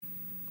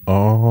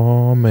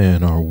Oh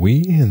man, are we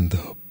in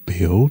the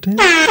building?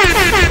 Oh, yeah.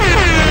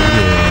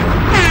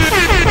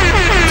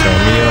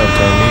 Turn me up.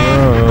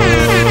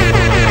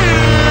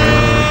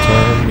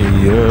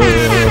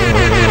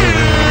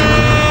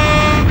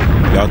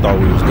 Y'all thought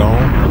we was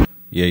gone?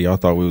 Yeah, y'all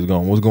thought we was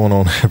gone. What's going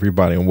on,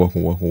 everybody? And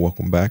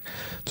welcome back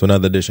to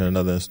another edition,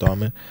 another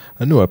installment,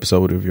 a new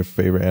episode of your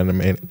favorite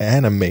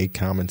anime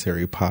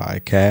commentary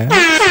podcast.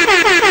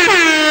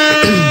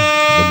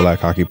 The Black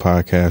Haki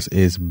Podcast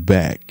is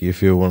back. You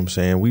feel what I'm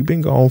saying? We've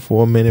been gone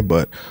for a minute,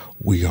 but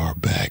we are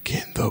back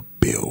in the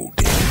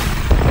building.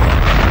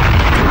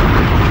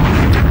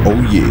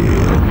 Oh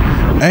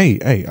yeah. Hey,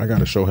 I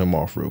gotta show him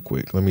off real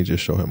quick. Let me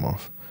just show him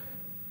off.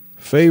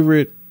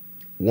 Favorite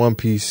One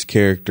Piece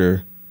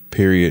character,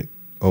 period,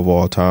 of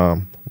all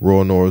time.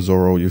 Roronoa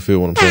Zoro. You feel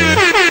what I'm saying?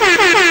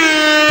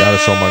 Gotta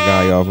show my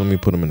guy off. Let me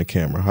put him in the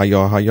camera. How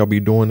y'all be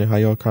doing it? How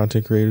y'all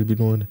content creators be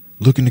doing it?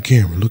 Look in the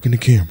camera.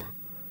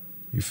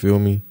 You feel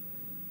me?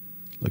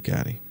 Look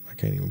at him. I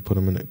can't even put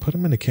him in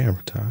the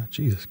camera, Ty.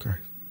 Jesus Christ.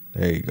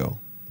 There you go.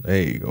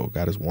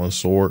 Got his one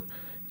sword,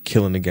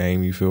 killing the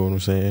game. You feel what I'm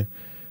saying?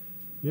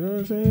 You know what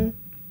I'm saying?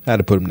 Had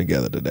to put him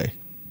together today.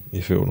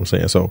 You feel what I'm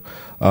saying? So,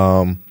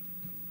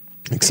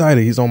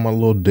 excited. He's on my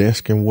little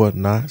desk and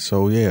whatnot.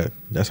 So yeah,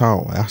 that's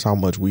how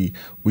much we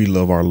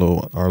love our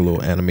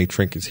little anime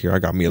trinkets here. I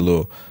got me a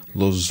little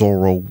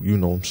Zoro. You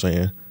know what I'm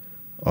saying?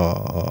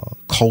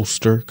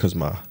 Coaster, because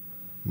my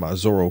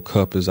Zoro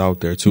cup is out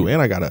there too, and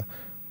we gotta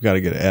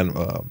get an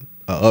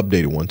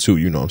updated one too.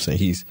 You know what I'm saying?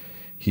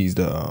 He's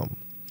the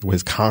with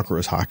his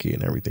Conqueror's hockey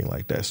and everything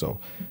like that. So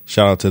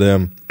shout out to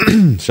them,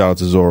 shout out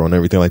to Zoro and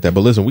everything like that.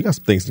 But listen, we got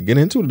some things to get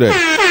into today.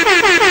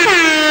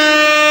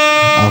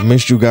 I've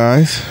missed you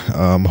guys.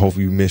 Hope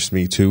you missed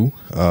me too,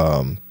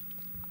 and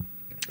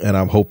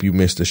I hope you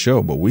missed the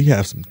show. But we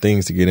have some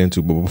things to get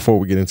into. But before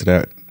we get into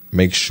that,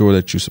 make sure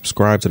that you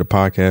subscribe to the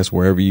podcast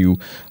wherever you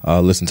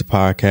listen to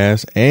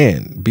podcasts,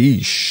 and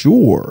be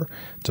sure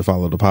to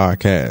follow the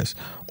podcast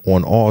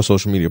on all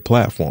social media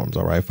platforms.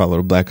 All right. Follow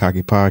the Black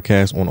Haki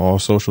Podcast on all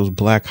socials.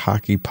 Black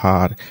Haki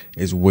Pod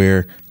is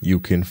where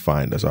you can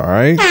find us. All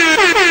right.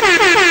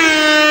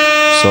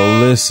 So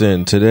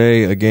listen,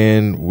 today,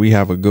 again, we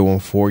have a good one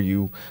for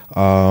you.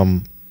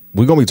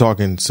 We're going to be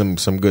talking some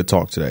good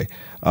talk today.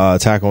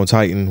 Attack on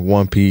Titan,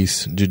 One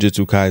Piece,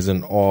 Jujutsu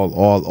Kaisen,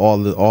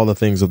 all the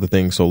things of the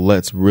thing. So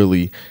let's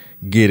really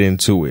get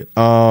into it.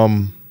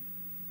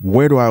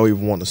 Where do I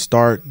even want to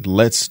start?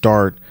 Let's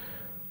start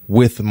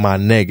with my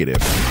negative.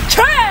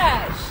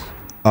 Trash!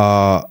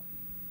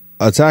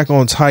 Attack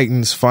on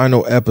Titan's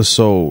final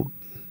episode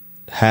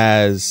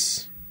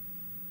has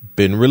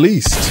been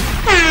released.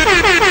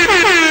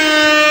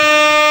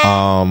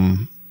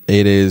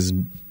 It is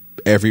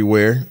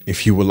everywhere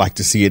if you would like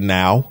to see it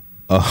now.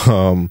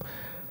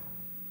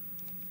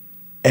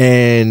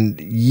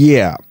 And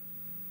yeah,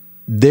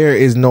 there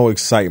is no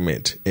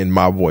excitement in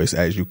my voice,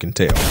 as you can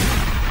tell.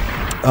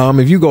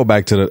 If you go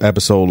back to the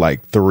episode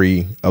like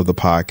 3 of the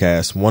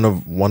podcast,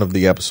 one of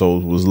the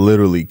episodes was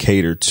literally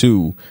catered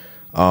to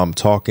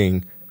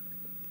talking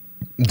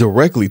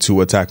directly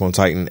to Attack on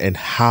Titan and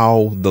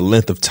how the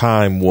length of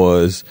time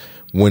was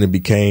when it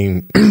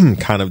became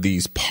kind of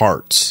these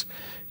parts.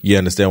 You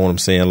understand what I'm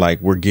saying?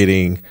 Like, we're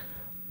getting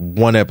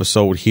one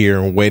episode here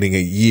and waiting a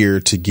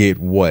year to get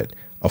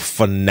a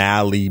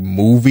finale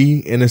movie,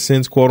 in a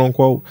sense, quote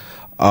unquote.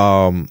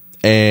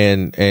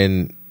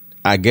 And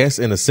I guess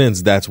in a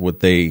sense,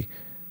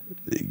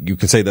 you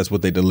can say that's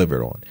what they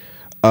delivered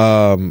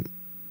on.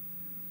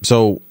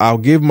 So I'll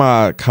give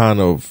my kind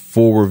of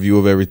full review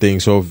of everything.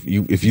 So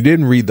if you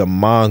didn't read the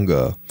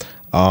manga,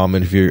 and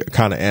if you're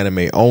kind of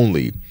anime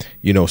only,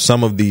 you know,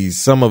 some of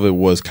it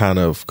was kind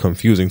of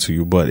confusing to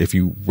you, but if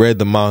you read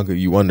the manga,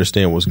 you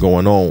understand what's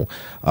going on.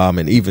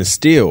 And even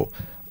still,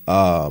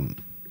 I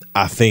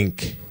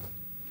think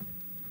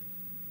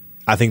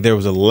there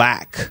was a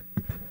lack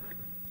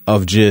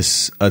of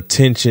just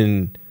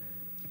attention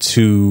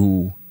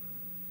to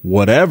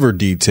whatever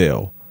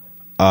detail.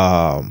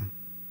 I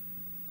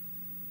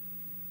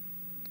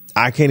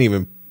can't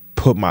even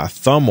put my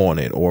thumb on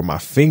it or my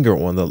finger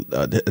on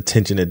the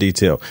attention to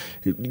detail.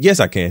 Yes,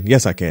 I can.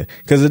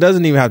 Because it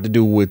doesn't even have to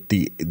do with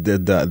the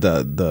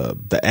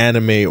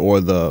anime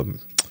or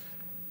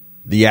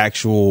the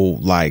actual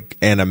like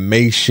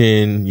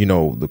animation, you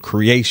know, the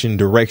creation,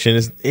 direction.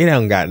 It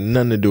hasn't got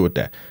nothing to do with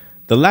that.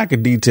 The lack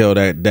of detail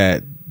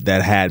that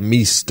had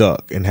me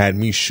stuck and had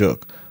me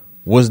shook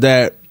was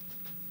that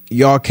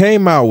y'all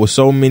came out with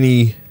so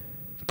many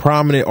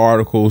prominent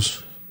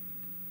articles,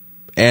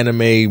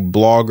 anime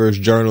bloggers,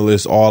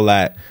 journalists, all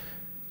that,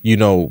 you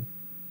know,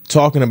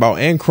 talking about,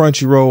 and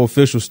Crunchyroll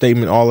official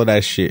statement, all of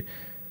that shit,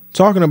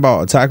 talking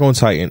about Attack on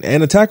Titan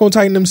and Attack on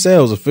Titan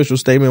themselves, official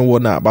statement and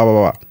whatnot, blah,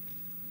 blah, blah.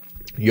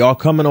 Y'all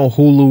coming on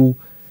Hulu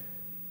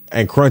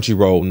and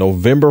Crunchyroll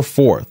November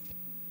 4th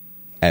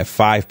at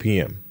 5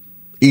 p.m.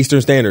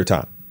 Eastern Standard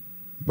Time,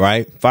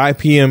 right? 5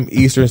 p.m.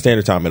 Eastern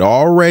Standard Time. It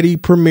already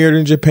premiered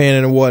in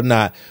Japan and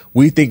whatnot.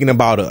 We thinking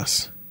about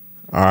us,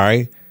 all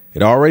right?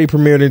 It already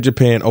premiered in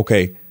Japan.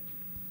 Okay,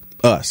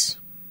 us.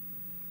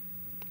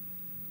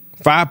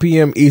 5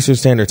 p.m. Eastern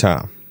Standard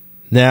Time.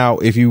 Now,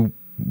 if you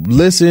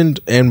listened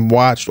and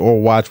watched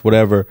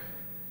whatever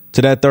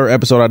to that third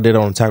episode I did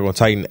on Attack on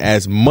Titan,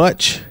 as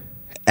much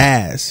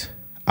as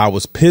I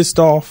was pissed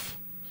off,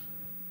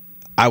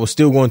 I was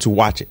still going to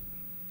watch it.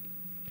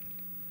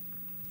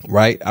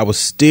 Right? I was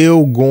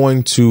still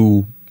going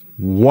to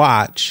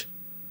watch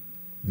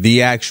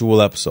the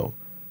actual episode.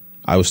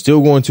 I was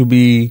still going to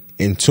be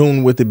in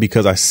tune with it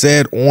because I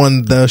said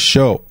on the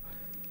show,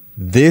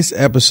 this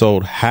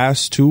episode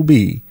has to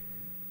be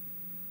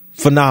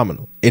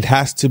phenomenal. It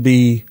has to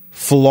be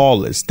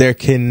flawless. There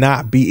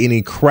cannot be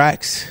any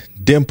cracks,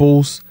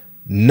 dimples,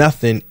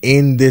 nothing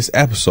in this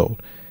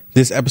episode.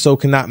 This episode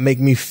cannot make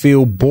me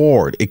feel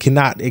bored. It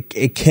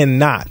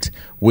cannot,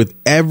 with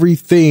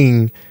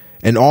everything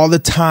and all the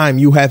time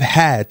you have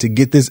had to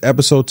get this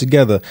episode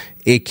together,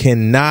 it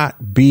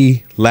cannot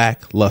be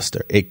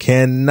lackluster. It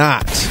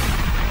cannot.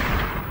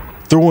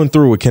 Through and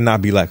through, it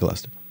cannot be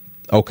lackluster.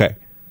 Okay.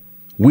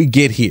 We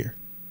get here.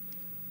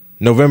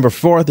 November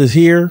 4th is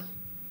here.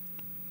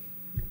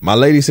 My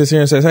lady sits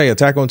here and says, hey,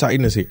 Attack on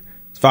Titan is here.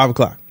 It's 5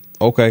 o'clock.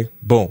 Okay.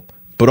 Boom.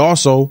 But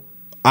also,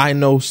 I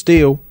know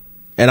still,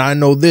 and I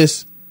know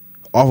this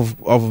off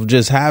of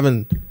just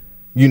having,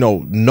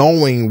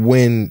 knowing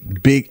when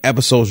big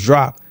episodes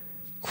drop,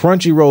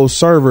 Crunchyroll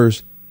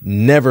servers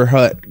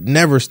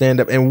never stand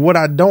up. And what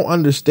I don't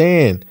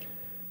understand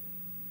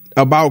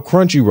about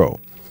Crunchyroll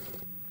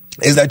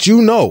is that,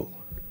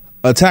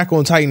 Attack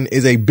on Titan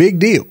is a big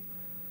deal.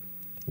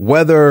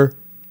 Whether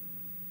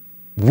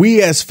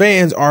we as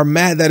fans are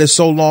mad that it's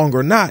so long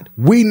or not,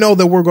 we know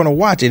that we're going to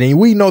watch it. And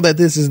we know that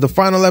this is the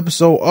final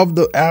episode of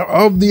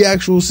the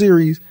actual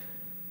series.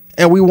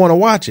 And we want to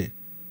watch it.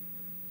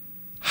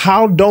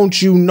 How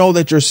don't you know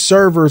that your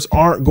servers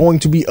aren't going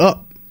to be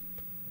up?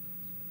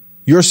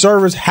 Your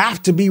servers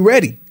have to be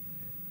ready.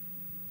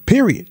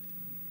 Period.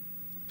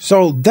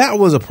 So that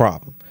was a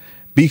problem.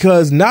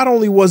 Because not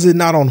only was it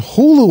not on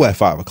Hulu at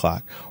 5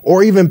 o'clock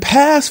or even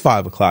past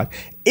 5 o'clock,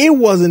 it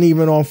wasn't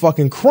even on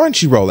fucking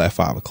Crunchyroll at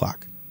 5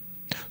 o'clock.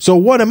 So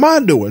what am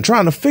I doing?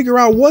 Trying to figure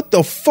out what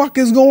the fuck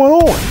is going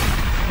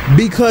on.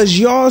 Because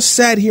y'all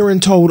sat here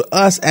and told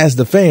us as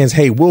the fans,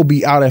 hey, we'll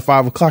be out at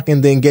 5 o'clock,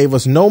 and then gave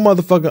us no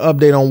motherfucking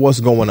update on what's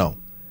going on.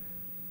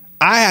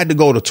 I had to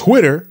go to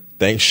Twitter.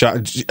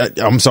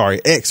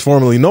 X,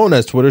 formerly known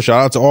as Twitter.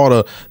 Shout out to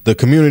all the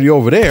community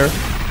over there.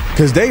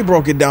 Because they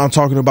broke it down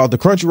talking about the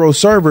Crunchyroll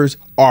servers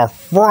are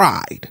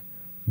fried.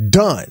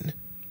 Done.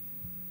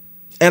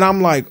 And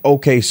I'm like,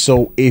 okay,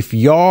 so if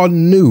y'all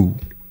knew,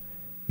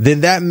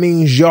 then that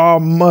means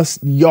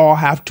y'all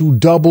have to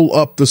double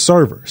up the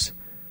servers.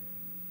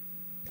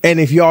 And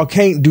if y'all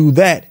can't do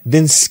that,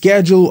 then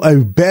schedule a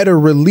better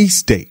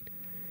release date.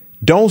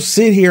 Don't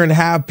sit here and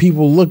have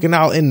people looking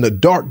out in the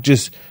dark,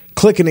 just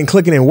clicking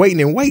and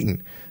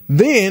waiting.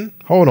 Then,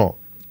 hold on.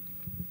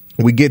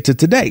 We get to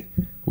today,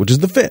 which is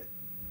the 5th.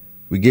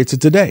 We get to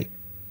today.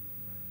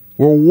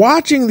 We're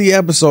watching the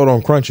episode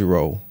on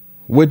Crunchyroll,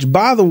 which,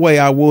 by the way,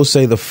 I will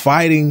say the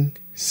fighting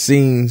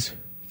scenes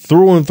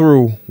through and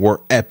through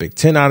were epic.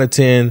 10 out of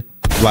 10.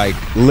 Like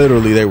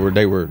literally they were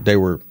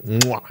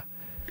mwah.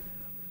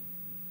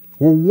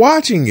 We're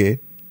watching it.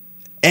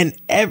 And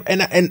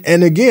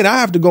again, I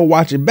have to go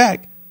watch it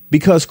back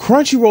because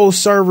Crunchyroll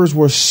servers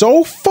were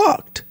so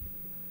fucked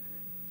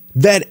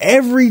that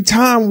every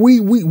time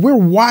we're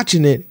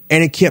watching it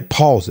and it kept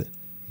pausing,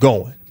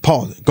 going.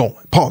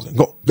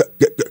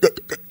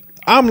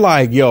 I'm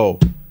like, yo,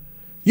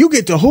 you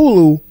get to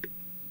Hulu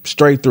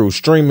straight through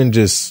streaming,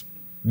 just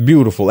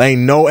beautiful.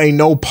 Ain't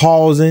no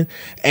pausing,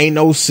 ain't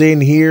no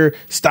sitting here,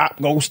 stop,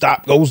 go.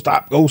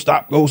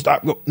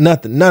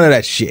 Nothing, none of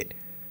that shit.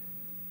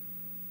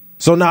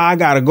 So now I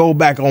gotta go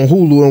back on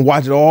Hulu and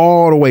watch it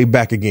all the way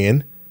back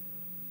again,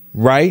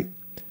 right?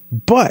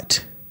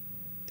 But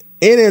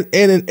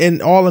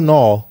in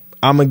all,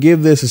 I'm gonna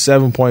give this a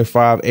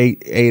 7.5,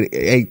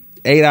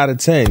 8 out of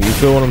 10. You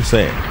feel what I'm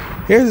saying?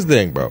 Here's the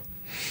thing, bro.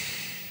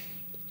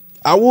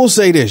 I will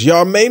say this.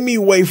 Y'all made me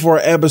wait for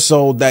an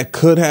episode that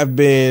could have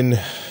been,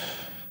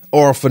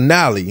 or a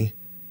finale,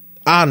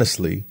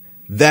 honestly,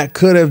 that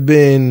could have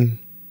been,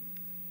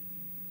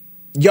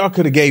 y'all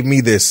could have gave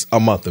me this a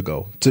month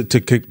ago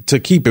to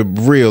keep it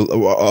real,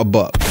 a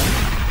buck.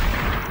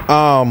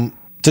 To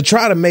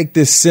try to make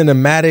this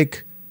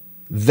cinematic,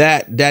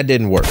 that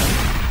didn't work.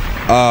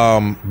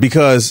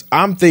 Because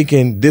I'm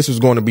thinking this was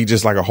going to be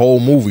just like a whole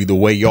movie, the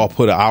way y'all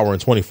put an hour and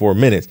 24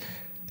 minutes.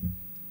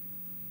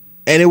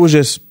 And it was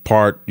just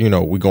we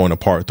going to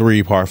part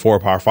 3, part 4,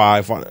 part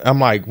 5. I'm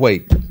like,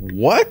 wait,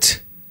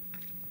 what?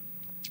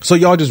 So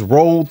y'all just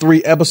rolled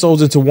 3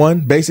 episodes into one,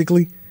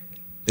 basically,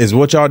 is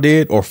what y'all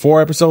did, or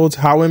 4 episodes,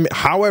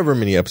 however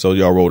many episodes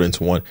y'all rolled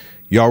into one.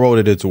 Y'all rolled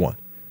it into one.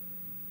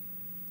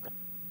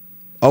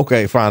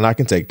 Okay, fine, I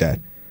can take that.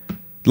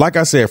 Like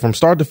I said, from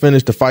start to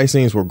finish, the fight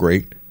scenes were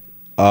great.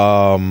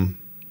 I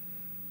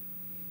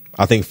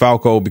think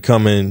Falco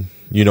becoming,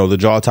 the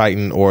Jaw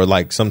Titan or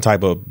like some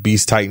type of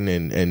Beast Titan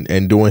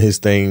and doing his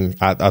thing.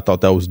 I thought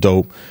that was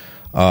dope.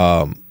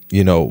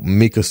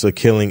 Mikasa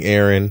killing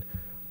Eren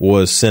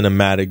was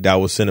cinematic. That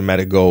was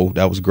cinematic gold.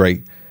 That was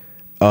great.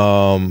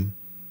 Other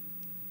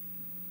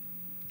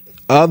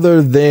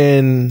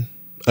than,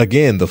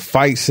 again, the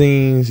fight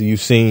scenes, you've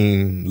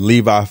seen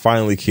Levi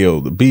finally kill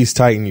the Beast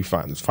Titan. You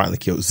finally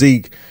killed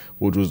Zeke,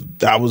 which was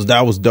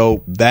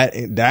dope.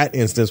 That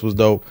instance was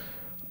dope.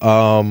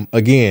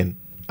 Again,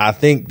 I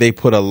think they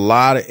put a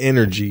lot of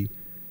energy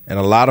and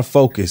a lot of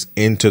focus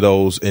into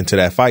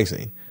that fight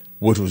scene,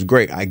 which was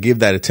great. I give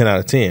that a 10 out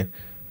of 10.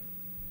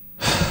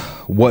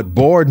 What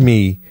bored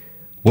me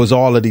was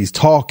all of these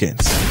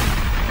talkings.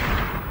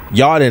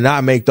 Y'all did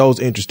not make those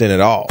interesting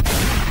at all.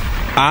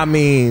 I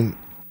mean,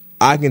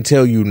 I can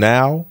tell you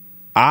now,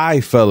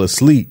 I fell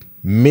asleep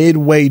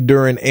midway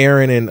during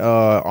Aaron and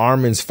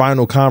Armin's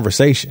final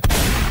conversation.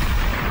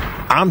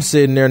 I'm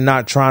sitting there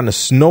not trying to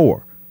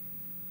snore.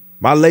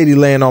 My lady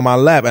laying on my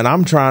lap, and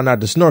I'm trying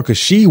not to snore because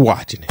she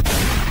watching it.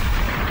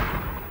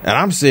 And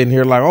I'm sitting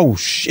here like, oh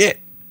shit.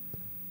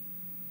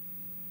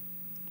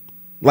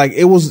 Like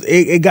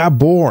it got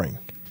boring.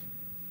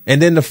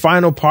 And then the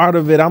final part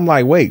of it, I'm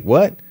like, wait,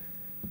 what?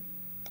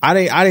 I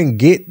didn't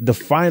get the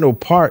final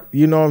part,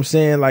 you know what I'm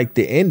saying? Like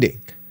the ending.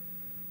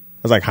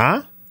 I was like,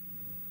 huh?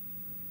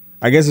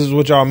 I guess this is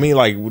what y'all mean,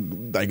 like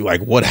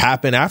what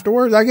happened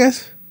afterwards, I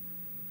guess.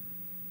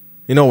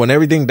 You know, when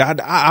everything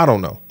died, I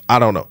don't know.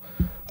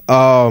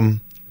 I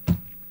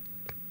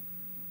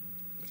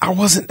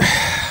wasn't.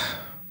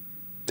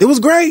 It was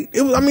great.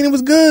 It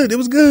was good. It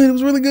was good. It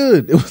was really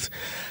good. It was.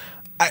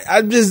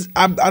 I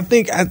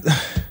think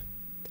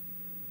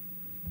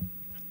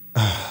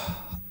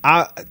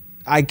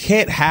I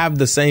can't have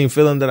the same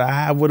feeling that I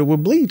have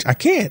with Bleach. I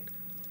can't.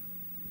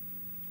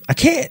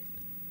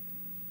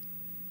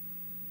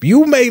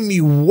 You made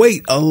me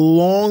wait a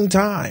long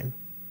time,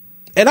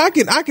 and I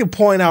can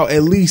point out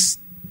at least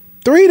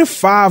 3 to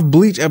 5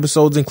 Bleach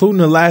episodes, including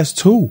the last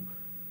 2,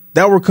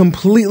 that were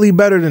completely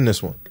better than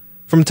this one,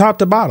 from top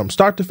to bottom,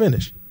 start to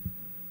finish.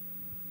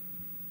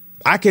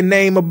 I can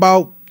name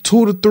about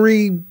 2 to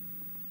 3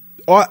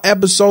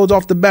 episodes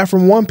off the bat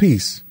from One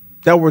Piece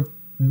that were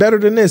better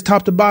than this,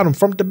 top to bottom,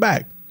 front to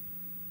back.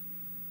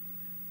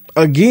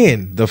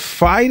 Again, the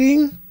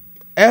fighting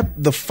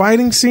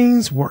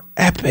scenes were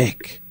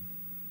epic.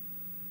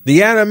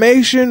 The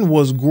animation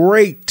was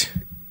great.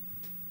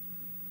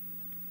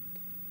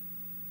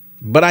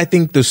 But I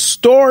think the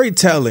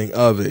storytelling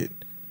of it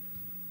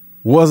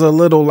was a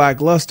little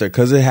lackluster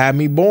because it had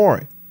me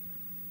boring.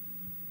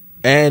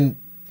 And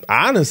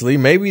honestly,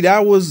 maybe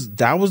that was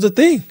the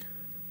thing,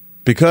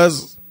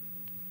 because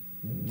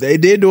they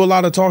did do a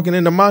lot of talking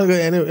in the manga,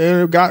 and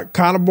it got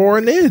kind of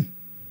boring then.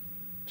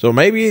 So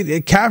maybe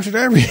it captured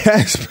every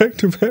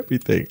aspect of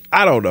everything.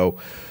 I don't know.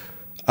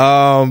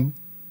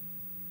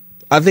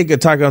 I think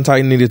Attack on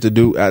Titan needed to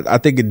do. I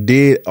think it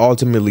did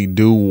ultimately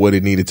do what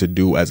it needed to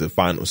do as a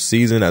final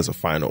season, as a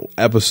final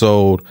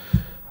episode.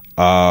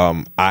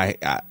 I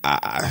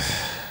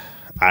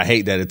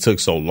hate that it took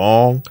so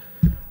long.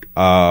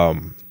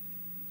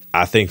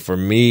 I think for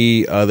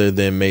me, other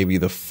than maybe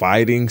the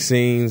fighting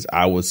scenes,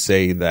 I would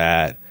say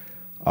that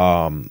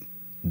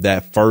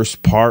that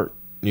first part,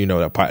 you know,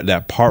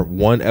 that part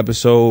 1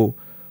 episode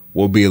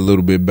will be a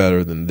little bit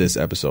better than this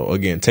episode.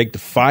 Again, take the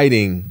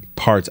fighting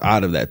parts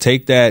out of that.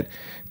 Take that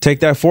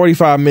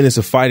 45 minutes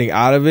of fighting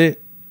out of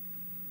it.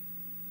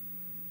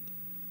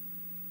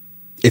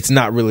 It's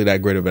not really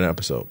that great of an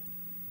episode,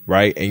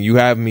 right? And you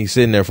have me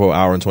sitting there for an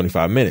hour and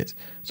 25 minutes.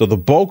 So the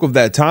bulk of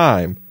that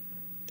time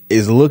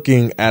is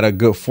looking at a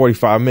good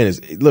 45 minutes.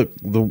 Look,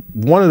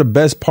 one of the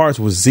best parts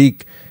was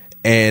Zeke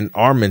and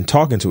Armin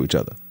talking to each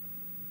other.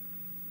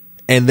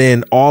 And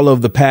then all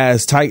of the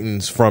past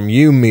Titans, from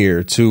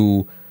Ymir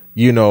to,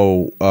 you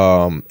know,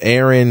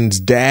 Aaron's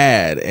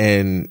dad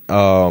and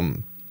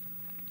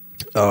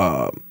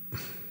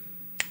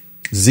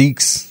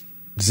Zeke's,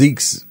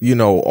 you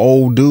know,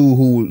 old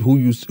dude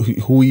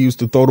who he used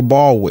to throw the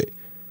ball with.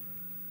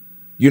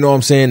 You know what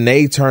I'm saying?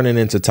 They turning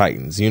into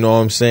Titans. You know what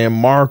I'm saying?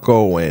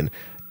 Marco and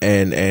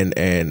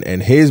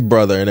his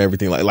brother and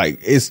everything. Like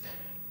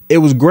it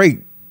was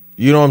great.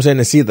 You know what I'm saying?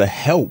 To see the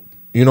help.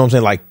 You know what I'm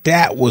saying? Like,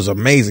 that was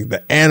amazing.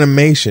 The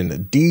animation, the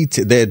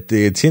detail,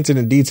 the attention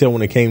and detail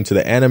when it came to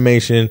the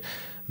animation,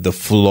 the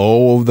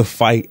flow of the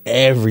fight,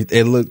 everything.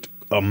 It looked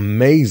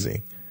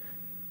amazing.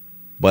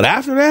 But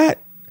after that,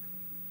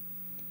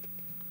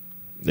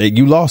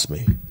 you lost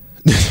me.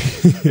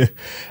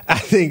 I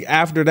think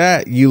after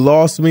that, you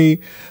lost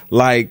me.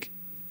 Like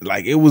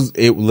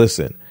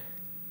listen,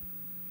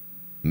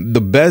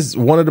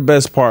 one of the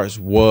best parts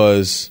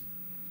was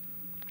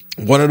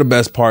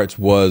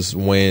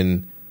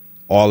when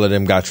all of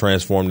them got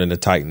transformed into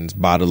Titans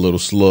by the little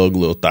slug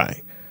little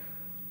thing,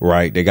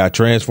 right? They got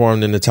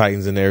transformed into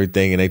Titans and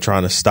everything, and they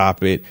trying to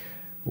stop it.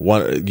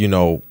 You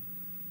know,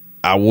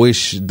 I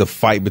wish the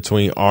fight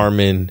between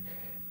Armin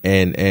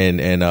and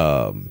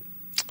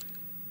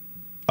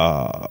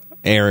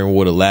Aaron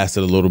would have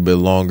lasted a little bit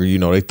longer. You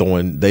know,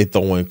 they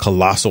throwing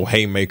colossal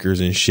haymakers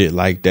and shit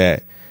like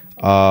that.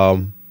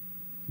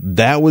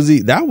 That was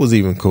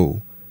even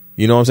cool.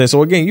 You know what I'm saying?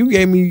 So again, you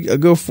gave me a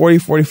good 40,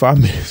 45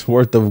 minutes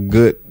worth of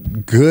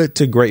good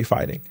to great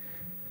fighting.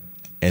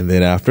 And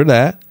then after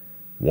that,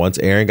 once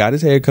Eren got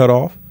his head cut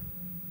off,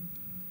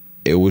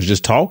 it was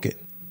just talking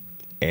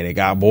and it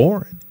got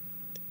boring.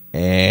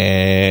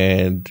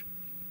 And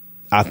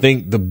I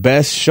think the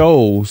best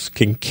shows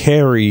can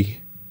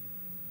carry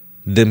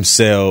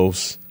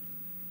themselves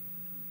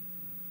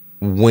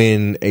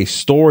when a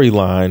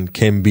storyline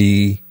can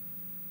be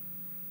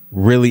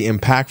really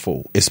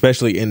impactful,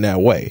 especially in that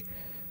way.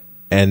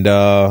 And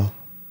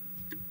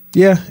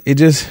yeah, it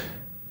just,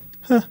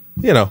 you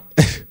know,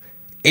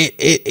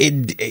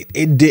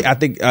 it did. I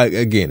think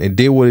again, it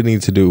did what it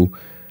needed to do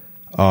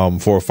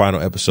for a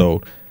final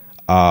episode.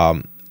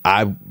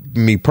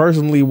 Me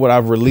personally, would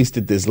I've released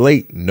it this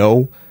late?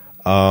 No.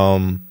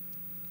 Shout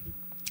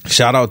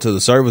out to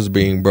the servers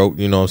being broke.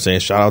 You know what I'm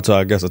saying? Shout out to,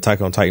 I guess, Attack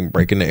on Titan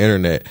breaking the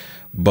internet.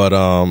 But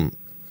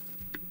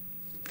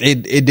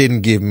it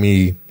didn't give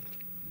me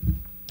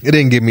the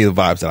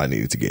vibes that I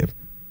needed to give.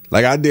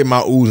 Like, I did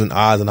my oohs and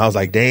ahs and I was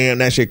like, damn,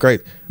 that shit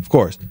crazy. Of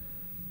course.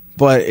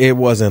 But it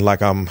wasn't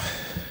like I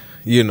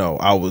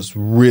was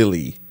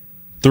really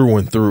through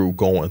and through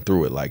going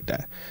through it like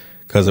that.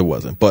 Because it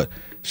wasn't. But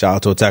shout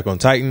out to Attack on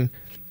Titan.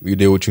 You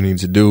did what you need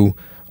to do.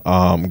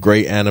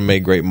 Great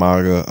anime, great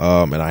manga.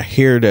 And I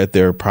hear that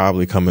they're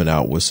probably coming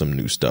out with some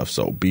new stuff.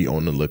 So be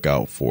on the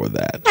lookout for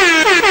that.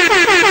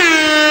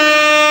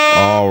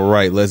 All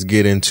right, let's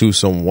get into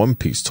some One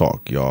Piece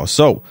talk, y'all.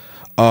 So,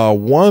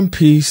 One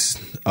Piece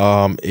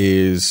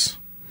is,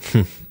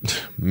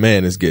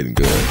 man, it's getting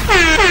good.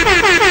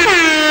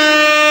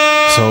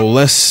 So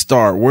let's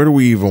start. Where do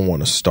we even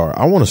want to start?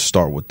 I want to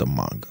start with the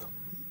manga,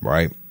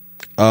 right?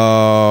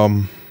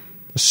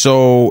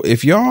 So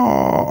if you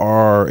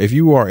are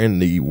in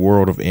the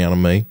world of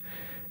anime, and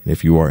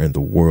if you are in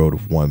the world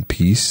of One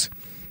Piece,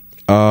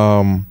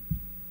 that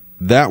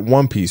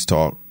One Piece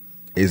talk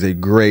is a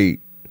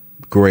great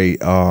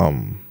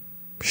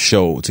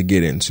show to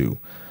get into.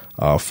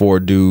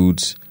 Four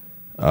dudes,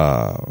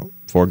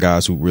 four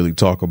guys who really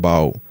talk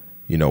about,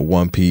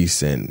 One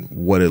Piece and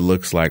what it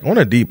looks like on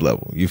a deep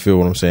level. You feel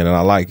what I'm saying? And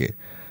I like it.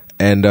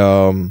 And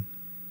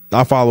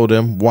I follow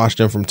them, watch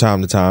them from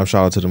time to time.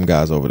 Shout out to them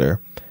guys over there.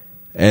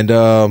 And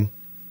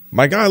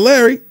my guy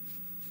Larry,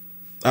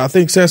 I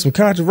think, said some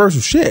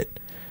controversial shit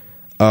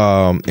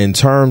in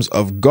terms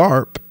of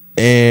Garp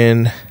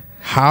and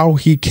how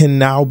he can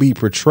now be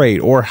portrayed,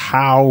 or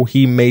how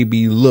he may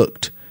be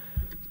looked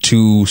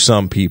to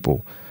some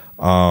people.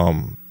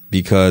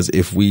 Because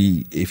if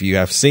you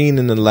have seen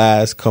in the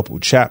last couple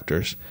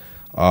chapters,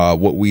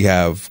 what we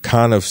have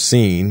kind of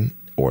seen,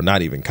 or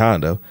not even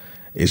kind of,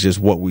 is just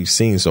what we've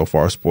seen so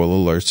far. Spoiler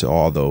alerts to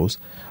all those.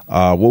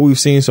 What we've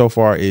seen so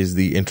far is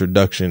the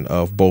introduction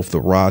of both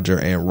the Roger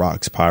and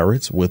Rocks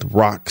pirates, with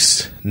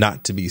Rocks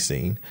not to be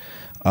seen.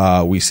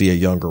 We see a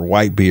younger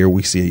Whitebeard.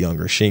 We see a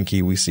younger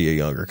Shinky. We see a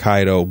younger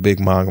Kaido. Big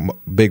Mom,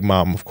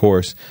 of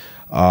course.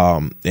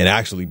 And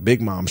actually,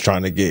 Big Mom's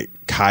trying to get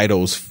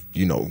Kaido's,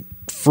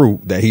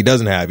 fruit that he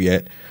doesn't have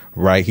yet.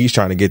 Right? He's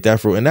trying to get that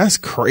fruit. And that's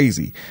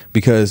crazy,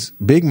 because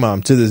Big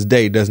Mom to this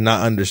day does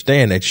not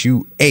understand that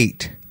you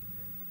ate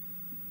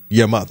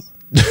your mother.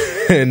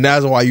 And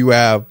that's why you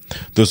have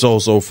the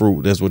soul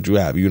fruit. That's what you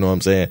have. You know what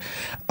I'm saying?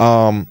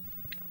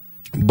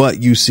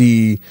 But you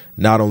see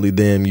not only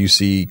them, you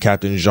see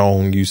Captain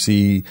Zhong, you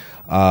see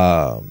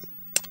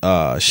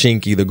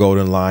Shinky, the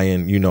Golden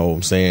Lion, you know what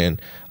I'm saying?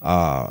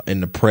 In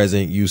the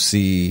present, you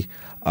see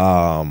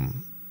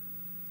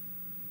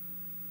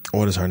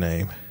what is her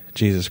name?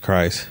 Jesus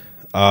Christ.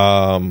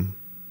 The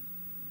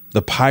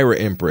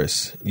Pirate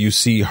Empress. You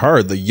see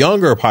her, the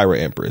younger Pirate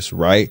Empress,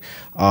 right?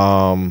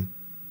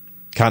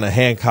 Kind of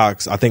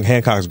Hancock's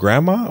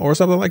grandma or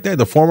something like that.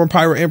 The former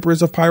Pirate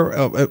Empress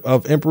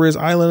of Emperor's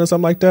Island or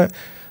something like that.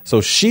 So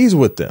she's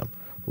with them,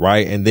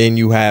 right? And then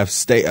you have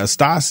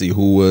Stasi,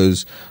 who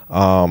was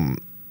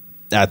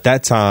at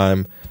that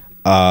time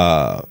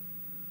a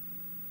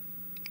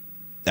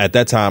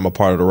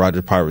part of the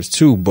Roger Pirates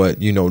too,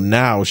 but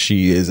now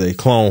she is a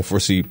clone for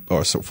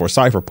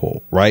Cypher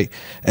Pole, right?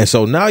 And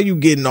so now you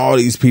getting all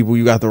these people.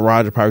 You got the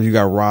Roger Pirates, you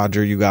got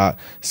Roger, you got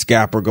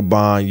Scapper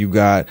Gabon, you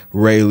got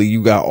Rayleigh,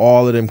 you got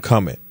all of them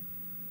coming,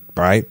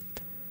 right?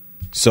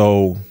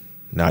 So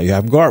now you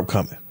have Garp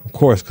coming, of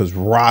course, because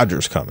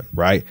Roger's coming,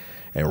 right?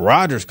 And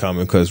Roger's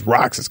coming because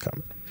Rox is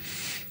coming.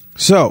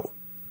 So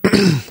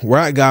we're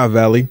at God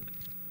Valley,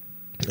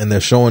 and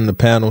they're showing the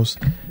panels.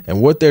 And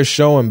what they're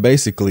showing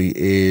basically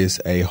is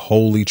a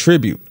holy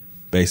tribute,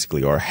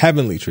 basically, or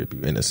heavenly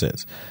tribute in a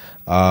sense.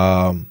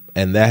 And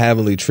that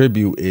heavenly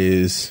tribute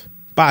is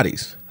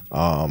bodies.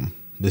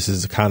 This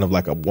is kind of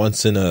like a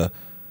once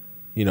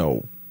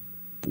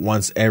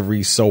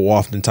every so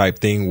often type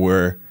thing,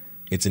 where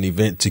it's an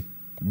event to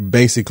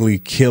basically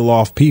kill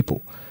off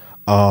people.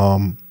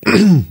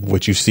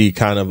 What you see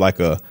kind of like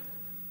a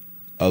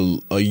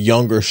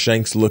younger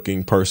Shanks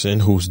looking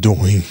person who's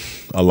doing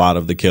a lot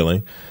of the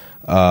killing.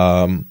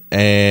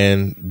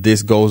 And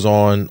this goes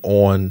on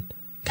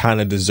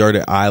kind of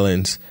deserted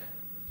islands,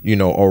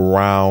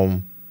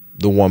 around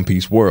the One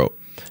Piece world.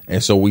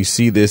 And so we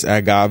see this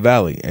at God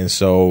Valley. And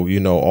so, you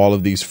know, all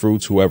of these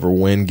fruits, whoever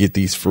win, get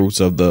these fruits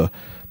of the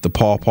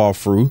paw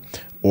fruit,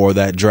 or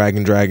that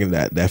dragon,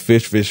 that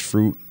fish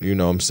fruit, you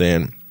know what I'm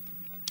saying?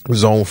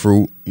 Zone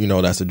fruit, you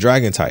know, that's a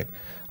dragon type.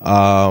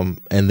 And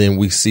then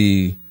we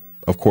see,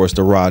 of course,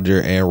 the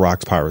Roger and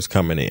Rocks Pirates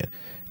coming in,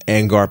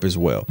 and Garp as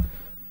well.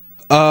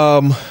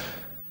 Now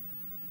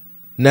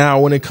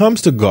when it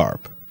comes to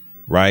Garp,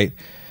 right?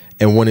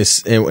 And when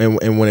it's,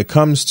 and when it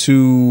comes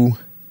to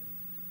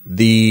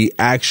the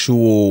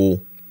actual,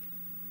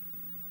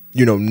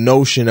 you know,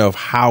 notion of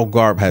how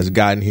Garp has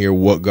gotten here,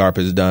 what Garp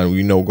has done,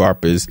 we know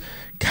Garp is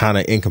kind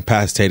of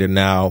incapacitated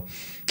now,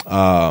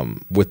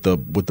 with the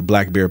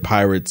Blackbeard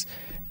pirates.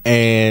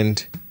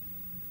 And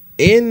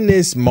in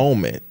this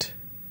moment,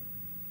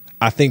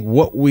 I think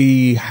what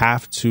we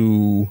have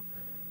to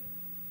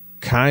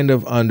kind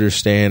of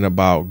understand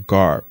about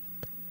Garp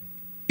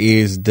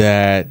is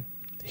that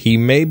he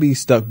may be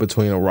stuck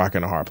between a rock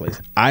and a hard place.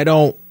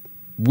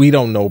 We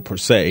don't know per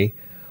se,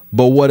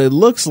 but what it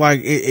looks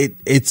like,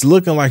 it's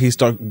looking like he's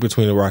stuck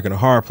between a rock and a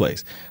hard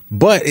place.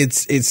 But it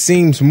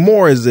seems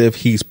more as if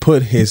he's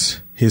put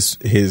his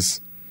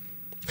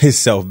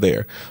self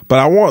there. But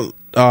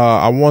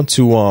I want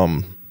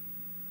to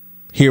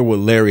hear what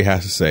Larry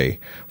has to say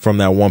from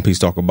that One Piece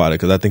talk about it,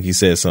 because I think he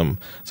said some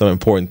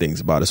important things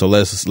about it. So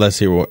let's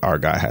hear what our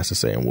guy has to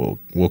say, and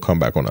we'll come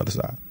back on the other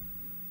side.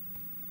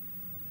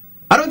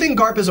 I don't think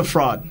Garp is a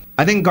fraud.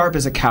 I think Garp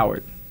is a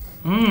coward.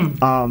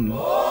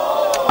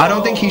 I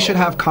don't think he should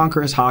have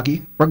Conqueror's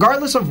Haki.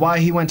 Regardless of why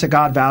he went to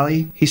God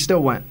Valley, he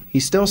still went. He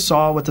still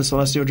saw what the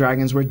Celestial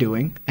Dragons were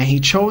doing, and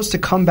he chose to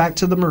come back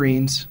to the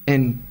Marines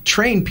and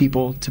train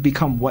people to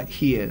become what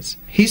he is.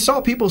 He saw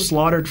people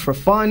slaughtered for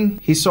fun.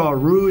 He saw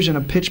Rouge in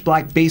a pitch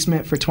black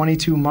basement for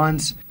 22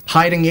 months,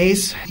 hiding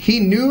Ace. He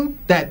knew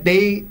that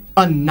they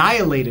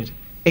annihilated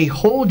a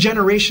whole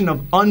generation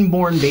of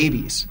unborn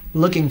babies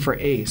looking for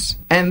Ace.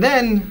 And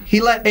then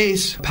he let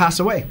Ace pass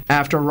away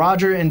after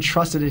Roger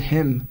entrusted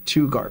him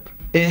to Garp.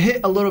 It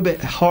hit a little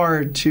bit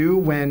hard, too,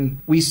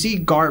 when we see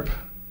Garp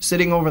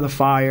sitting over the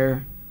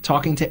fire,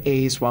 talking to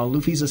Ace while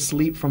Luffy's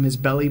asleep from his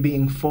belly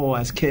being full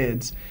as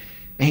kids.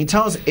 And he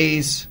tells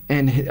Ace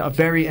in a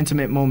very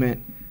intimate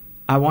moment,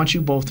 "I want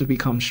you both to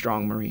become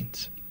strong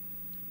Marines."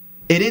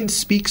 It didn't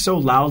speak so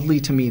loudly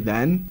to me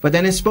then, but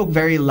then it spoke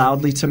very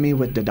loudly to me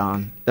with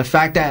Dadan. The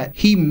fact that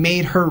he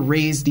made her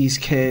raise these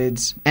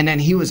kids, and then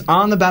he was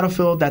on the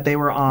battlefield that they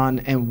were on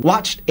and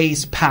watched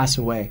Ace pass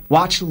away.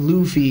 Watched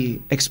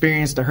Luffy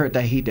experience the hurt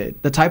that he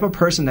did. The type of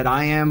person that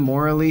I am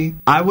morally,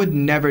 I would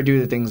never do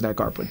the things that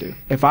Garp would do.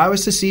 If I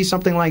was to see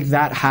something like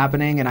that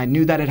happening, and I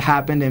knew that it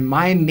happened, and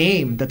my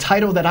name, the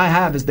title that I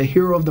have is the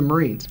Hero of the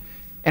Marines,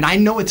 and I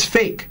know it's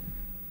fake,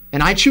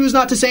 and I choose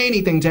not to say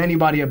anything to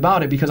anybody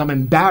about it because I'm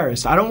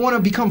embarrassed. I don't want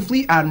to become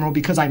Fleet Admiral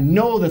because I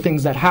know the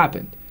things that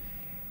happened.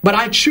 But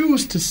I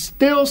choose to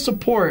still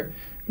support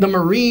the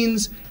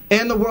Marines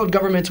and the world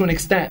government to an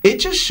extent. It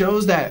just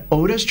shows that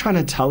Oda's trying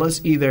to tell us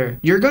either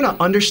you're going to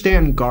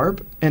understand Garp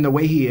and the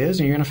way he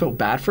is and you're going to feel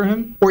bad for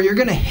him, or you're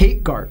going to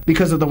hate Garp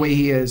because of the way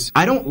he is.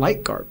 I don't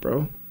like Garp,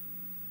 bro.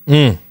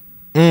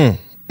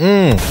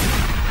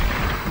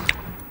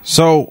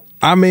 So,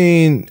 I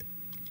mean,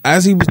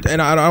 as he was,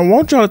 and I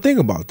want y'all to think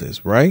about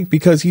this, right?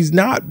 Because he's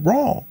not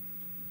wrong.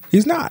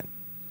 He's not.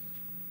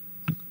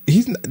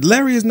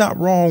 Larry is not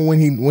wrong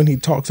when he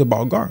talks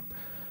about Garp.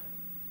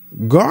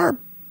 Garp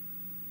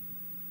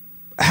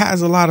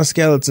has a lot of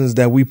skeletons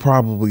that we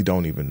probably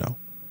don't even know,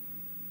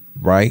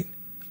 right?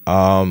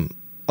 A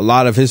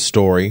lot of his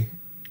story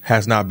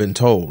has not been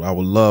told. I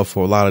would love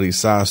for a lot of these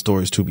side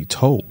stories to be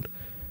told.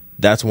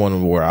 That's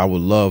one where I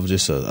would love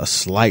just a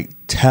slight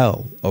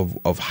tell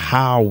of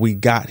how we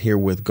got here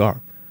with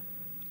Garp.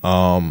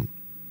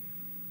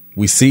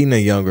 We seen a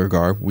younger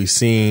Garp. We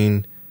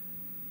seen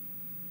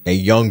a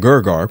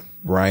younger Garp,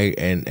 right?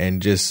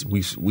 And just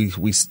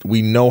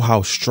we know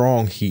how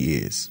strong he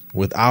is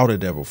without a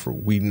devil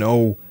fruit. We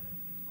know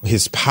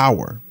his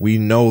power. We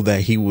know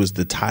that he was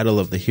the title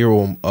of the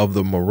Hero of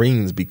the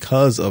Marines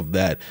because of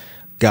that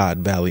God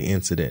Valley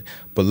incident.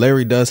 But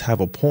Larry does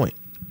have a point.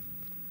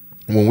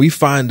 When we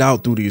find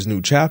out through these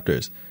new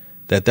chapters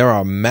that there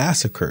are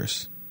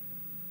massacres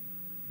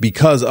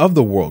because of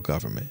the world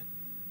government,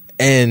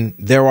 and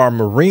there are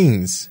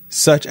Marines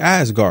such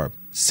as Garp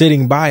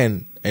sitting by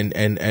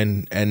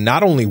and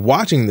not only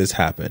watching this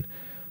happen,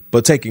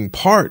 but taking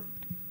part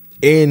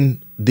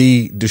in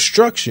the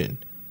destruction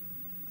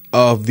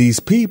of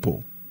these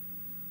people.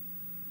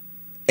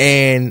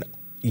 And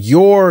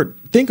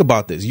think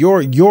about this,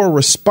 your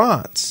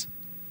response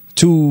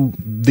to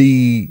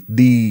the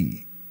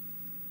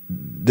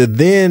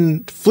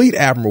then Fleet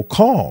Admiral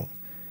Kong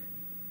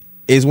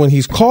is when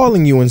he's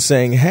calling you and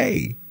saying,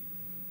 "Hey,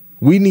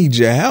 we need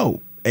your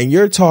help." And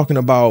you're talking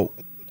about,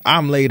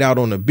 "I'm laid out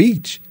on the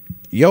beach."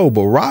 Yo,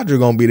 but Roger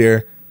gonna be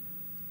there.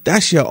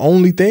 That's your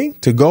only thing,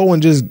 to go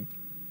and just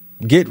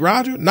get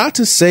Roger? Not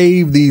to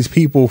save these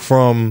people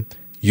from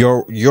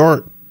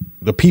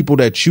the people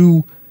that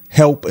you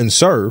help and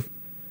serve,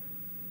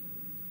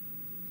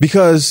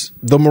 Because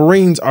the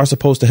Marines are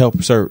supposed to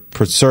help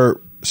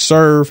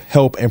serve,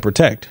 help, and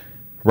protect,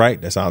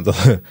 right?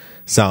 That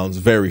sounds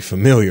very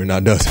familiar, now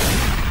does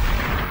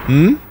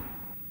it?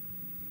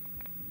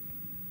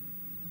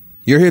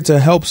 You're here to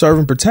help, serve,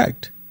 and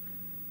protect.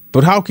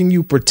 But how can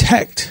you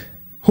protect?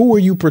 Who are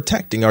you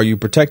protecting? Are you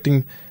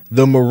protecting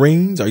the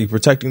Marines? Are you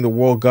protecting the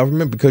world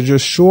government? Because you're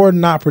sure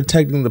not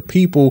protecting the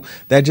people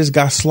that just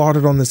got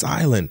slaughtered on this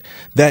island.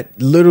 That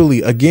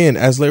literally, again,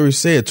 as Larry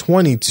said,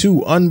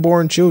 22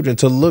 unborn children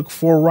to look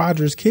for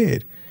Roger's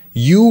kid.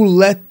 You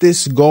let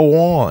this go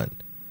on.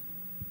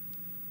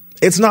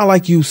 It's not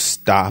like you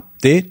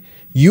stopped it.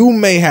 You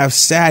may have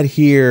sat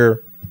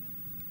here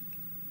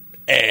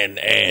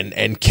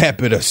and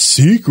kept it a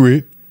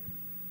secret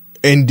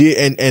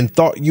and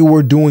thought you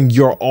were doing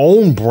your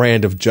own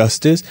brand of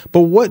justice.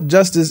 But what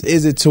justice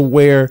is it to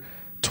where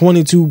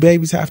 22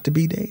 babies have to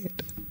be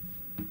dead?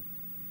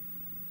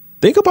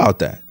 Think about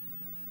that.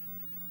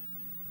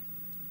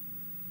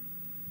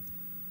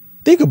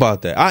 Think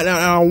about that.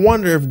 I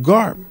wonder if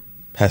Garp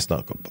has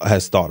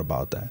thought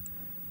about that.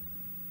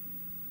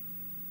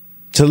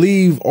 To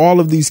leave all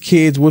of these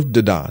kids with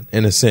Dodon,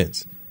 in a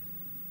sense,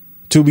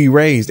 to be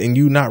raised and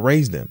you not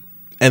raise them,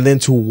 and then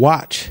to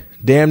watch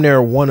damn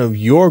near one of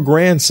your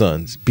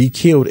grandsons be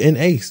killed in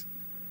Ace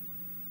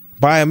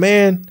by a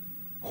man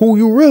who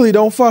you really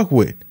don't fuck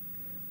with.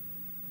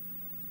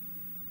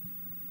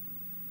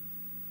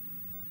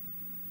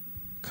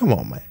 Come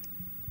on, man.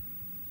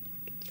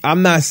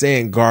 I'm not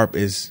saying Garp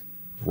is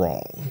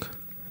wrong.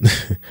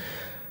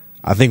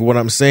 I think what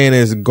I'm saying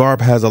is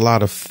Garp has a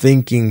lot of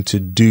thinking to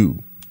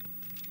do.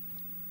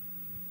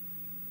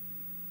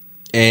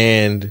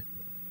 And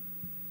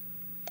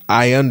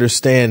I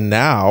understand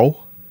now,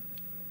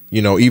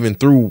 you know, even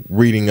through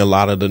reading a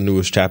lot of the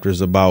newest chapters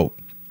about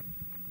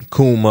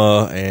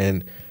Kuma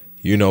and,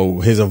 you know,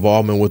 his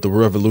involvement with the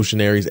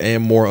revolutionaries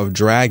and more of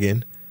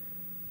Dragon,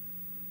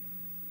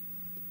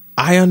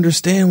 I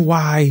understand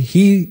why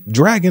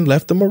Dragon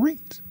left the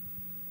Marines.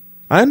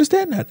 I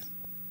understand that.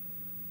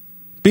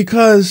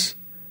 Because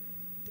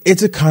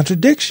it's a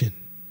contradiction.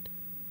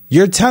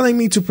 You're telling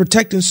me to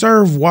protect and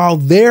serve while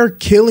they're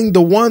killing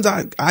the ones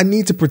I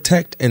need to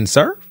protect and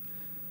serve?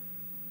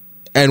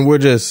 And we're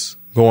just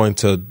going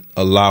to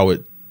allow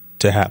it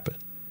to happen.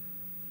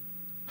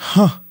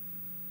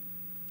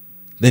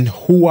 Then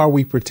who are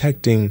we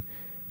protecting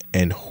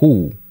and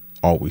who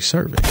are we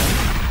serving?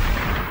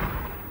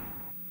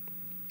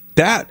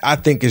 That, I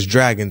think, is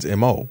Dragon's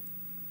MO.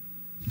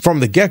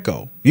 From the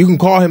get-go. You can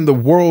call him the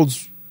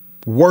world's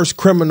worst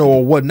criminal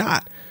or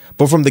whatnot.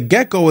 But from the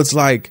get-go, it's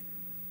like,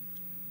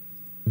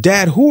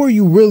 Dad, who are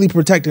you really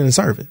protecting and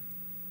serving?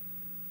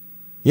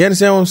 You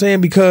understand what I'm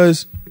saying?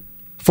 Because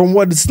from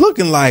what it's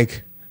looking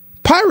like,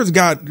 Pirates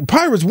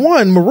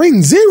 1,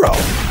 Marine 0.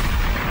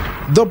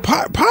 The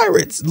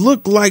Pirates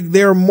look like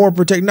they're more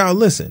protected. Now,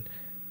 listen,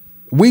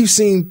 we've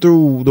seen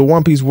through the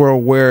One Piece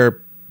world where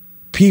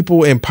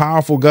people in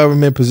powerful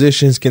government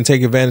positions can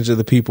take advantage of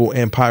the people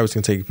and pirates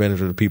can take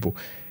advantage of the people.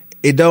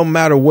 It don't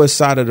matter what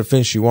side of the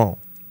fence you on.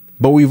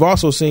 But we've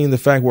also seen the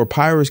fact where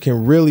pirates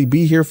can really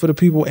be here for the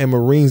people and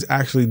Marines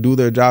actually do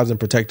their jobs and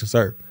protect and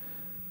serve.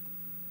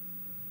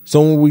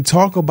 So when we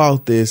talk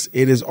about this,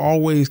 it is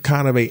always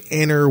kind of a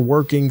inner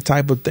working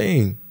type of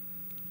thing.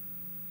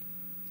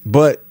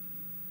 But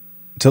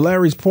to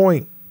Larry's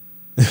point,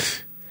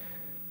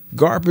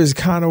 Garp is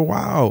kind of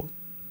wild.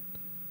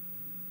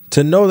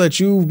 To know that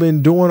you've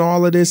been doing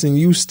all of this and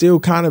you still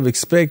kind of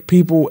expect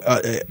people,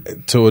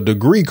 to a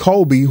degree,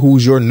 Kobe,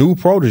 who's your new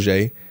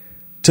protege,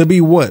 to be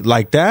what?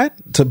 Like that?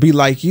 To be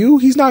like you?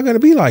 He's not going to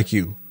be like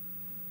you.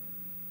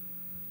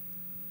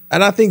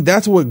 And I think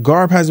that's what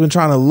Garp has been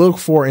trying to look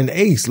for in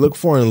Ace, look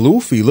for in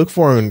Luffy, look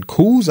for in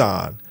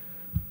Kuzan,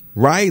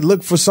 right?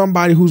 Look for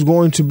somebody who's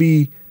going to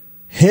be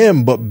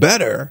him, but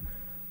better.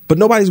 But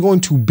nobody's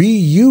going to be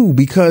you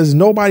because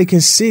nobody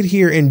can sit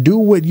here and do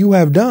what you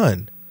have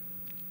done.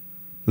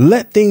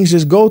 Let things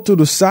just go through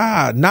the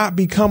side, not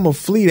become a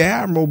fleet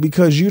admiral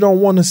because you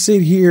don't want to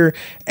sit here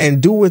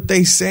and do what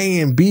they say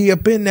and be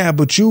up in that,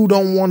 but you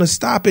don't want to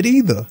stop it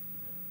either.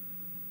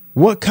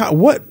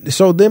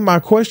 So then my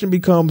question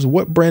becomes,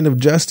 what brand of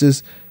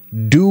justice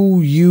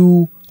do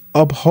you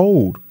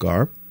uphold,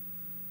 Garp?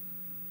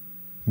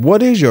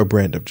 What is your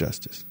brand of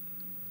justice?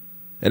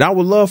 And I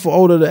would love for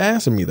Oda to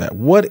answer me that.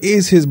 What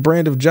is his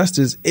brand of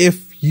justice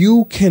if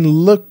you can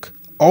look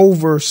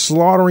over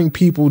slaughtering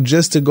people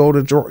just to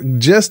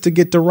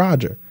get to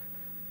Roger?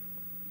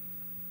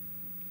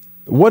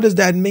 What does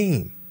that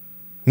mean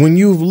when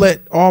you've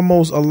let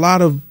almost a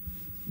lot of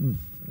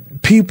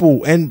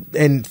people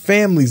and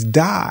families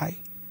die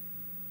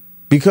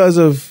because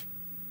of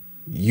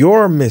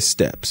your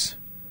missteps?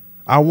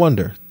 I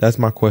wonder. That's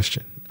my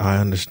question. I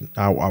understand.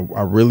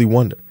 I really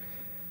wonder,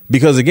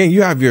 because again,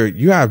 you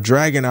have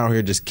Dragon out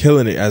here just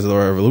killing it as a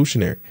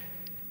revolutionary.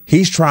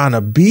 He's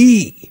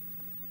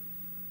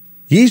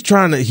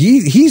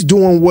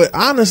doing what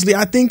honestly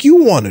I think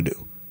you want to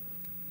do.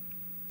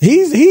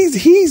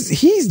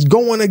 He's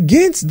going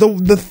against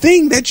the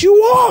thing that you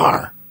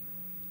are.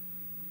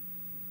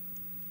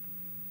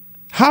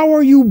 How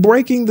are you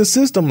breaking the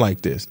system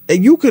like this?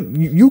 And you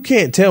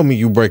can't tell me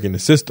you breaking the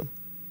system.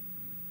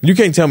 You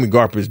can't tell me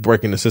Garp is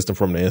breaking the system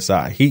from the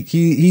inside.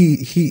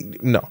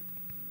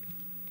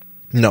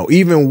 No.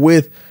 Even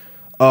with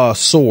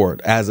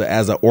Sword as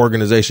an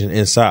organization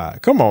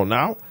inside. Come on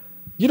now.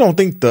 You don't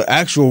think the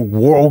actual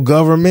world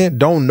government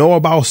don't know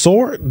about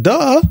Sword?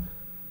 Duh.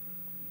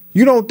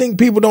 You don't think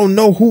people don't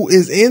know who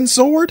is in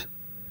Sword?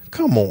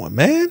 Come on,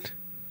 man.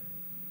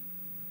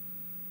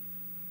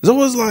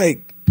 So it's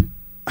like,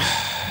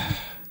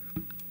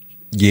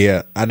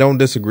 yeah, I don't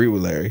disagree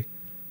with Larry.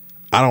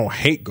 I don't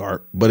hate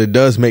Garp, but it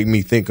does make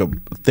me think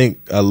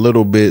a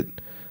little bit.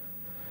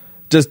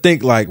 Just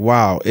think like,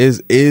 wow,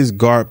 is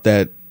Garp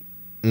that?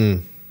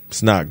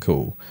 It's not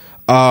cool.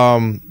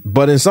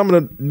 But in some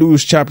of the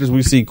news chapters,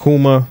 we see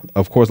Kuma.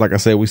 Of course, like I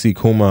said, we see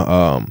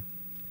Kuma.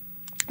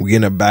 We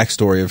get a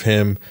backstory of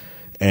him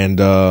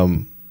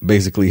and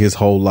basically his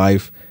whole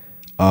life,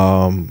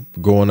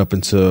 going up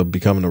into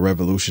becoming a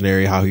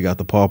revolutionary. How he got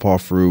the pawpaw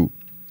fruit.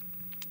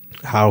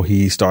 How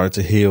he started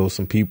to heal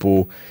some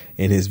people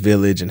in his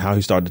village and how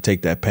he started to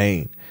take that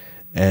pain.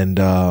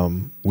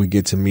 And we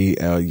get to meet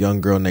a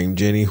young girl named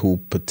Jenny who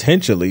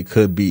potentially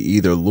could be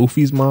either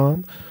Luffy's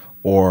mom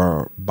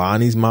or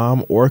Bonnie's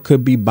mom, or it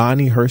could be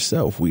Bonnie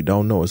herself. We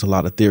don't know. There's a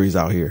lot of theories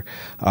out here.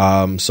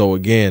 So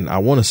again, I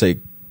want to say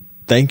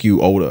thank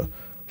you, Oda,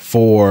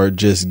 for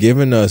just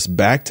giving us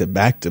back to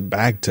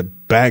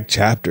back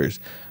chapters.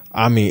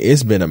 I mean,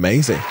 it's been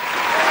amazing.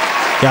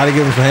 Gotta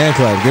give him some hand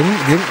claps.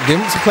 Give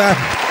him some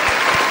clap.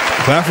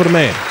 Clap for the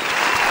man.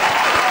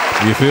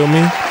 You feel me?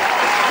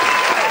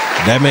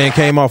 That man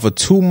came off a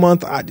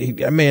 2-month.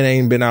 That man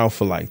ain't been out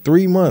for like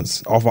 3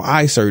 months off of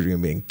eye surgery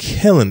and been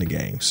killing the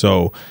game.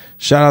 So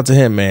shout out to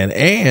him, man.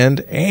 And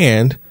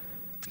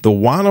the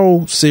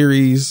Wano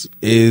series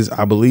is,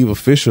 I believe,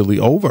 officially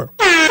over.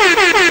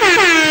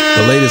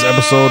 The latest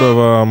episode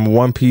of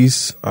One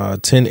Piece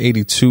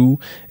 1082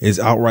 is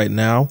out right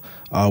now.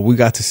 We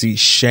got to see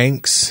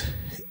Shanks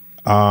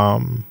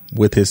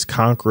with his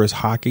conqueror's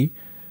haki.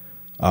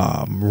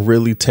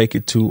 Really take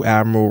it to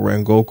Admiral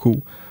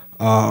Rengoku,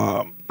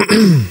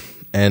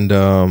 and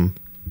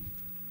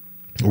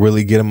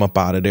really get him up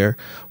out of there.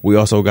 We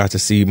also got to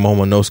see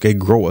Momonosuke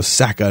grow a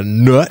sack of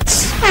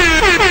nuts.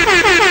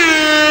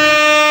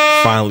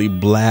 Finally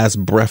blast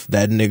breath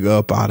that nigga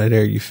up out of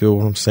there. You feel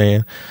what I'm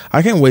saying?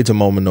 I can't wait till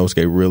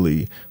Momonosuke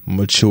really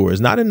matures.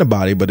 Not in the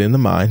body, but in the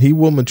mind. He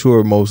will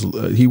mature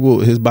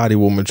his body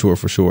will mature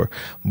for sure.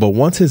 But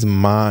once his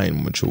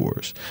mind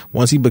matures,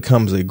 once he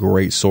becomes a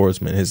great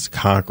swordsman, his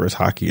conqueror's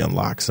haki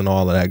unlocks and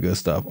all of that good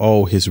stuff.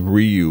 Oh, his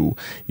Ryu,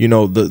 you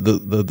know,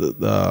 the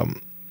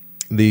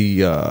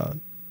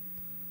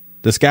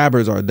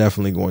Scabbards are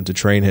definitely going to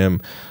train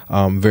him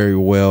very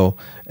well,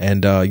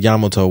 and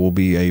Yamato will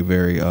be a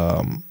very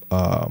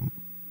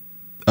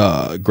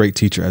great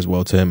teacher as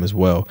well to him as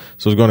well.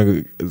 So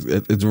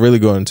it's really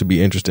going to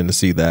be interesting to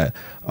see that.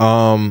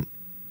 Yeah,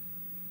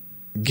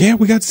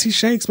 we got to see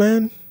Shanks,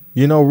 man.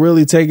 You know,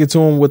 really take it to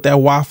him with that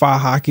Wi-Fi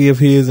hockey of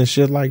his and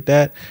shit like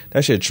that.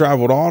 That shit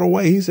traveled all the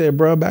way. He said,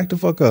 bro, back the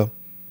fuck up.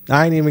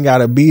 I ain't even got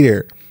to be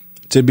there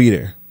to be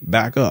there.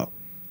 Back up.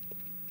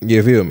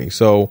 You feel me?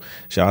 So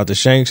shout out to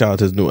Shanks. Shout out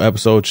to his new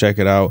episode. Check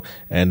it out.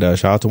 And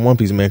shout out to One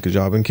Piece, man, because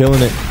y'all been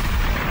killing it.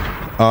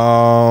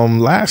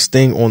 Last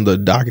thing on the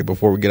docket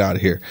before we get out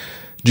of here.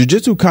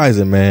 Jujutsu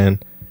Kaisen, man.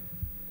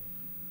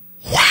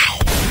 Wow.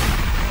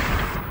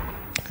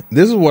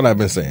 This is what I've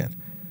been saying.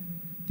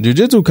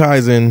 Jujutsu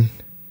Kaisen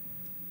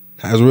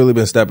has really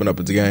been stepping up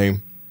its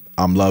game.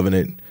 I'm loving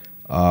it.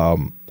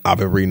 I've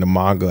been reading the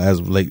manga as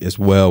of late as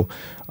well.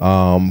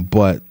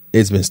 But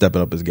it's been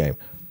stepping up its game.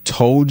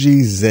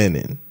 Toji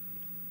Zenin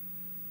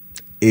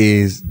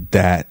is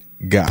that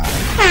guy.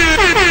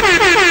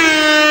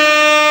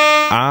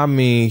 I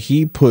mean,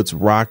 he puts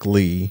Rock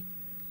Lee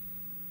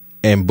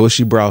and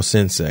Bushy Brow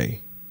Sensei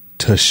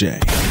to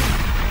shame.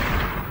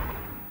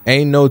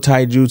 Ain't no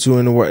taijutsu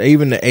in the world.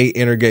 Even the 8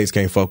 inner gates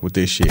can't fuck with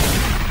this shit.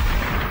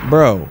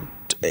 Bro,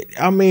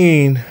 I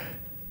mean,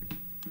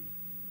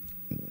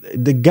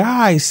 the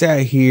guy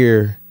sat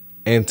here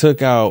and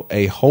took out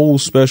a whole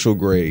special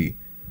grade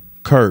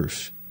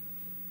curse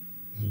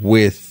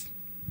with,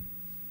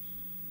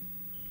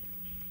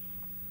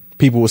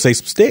 people would say,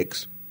 some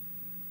sticks.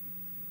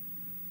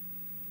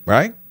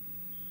 Right?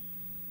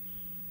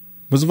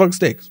 What's the fuck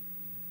sticks?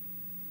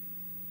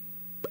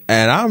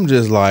 And I'm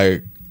just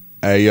like,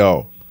 hey,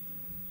 yo,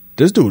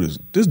 this dude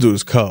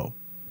is cold.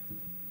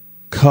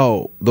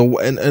 Cold.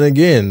 And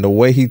again, the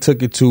way he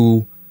took it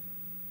to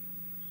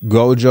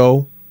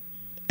Gojo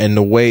and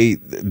the way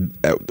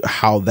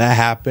how that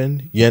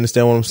happened, you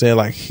understand what I'm saying?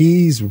 Like,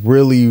 he's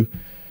really,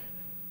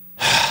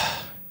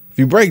 if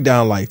you break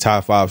down like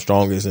top 5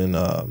 strongest in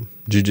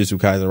Jujutsu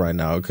Kaisen right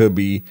now, it could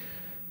be,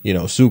 you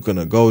know,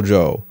 Sukuna,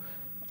 Gojo,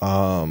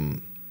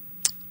 Toji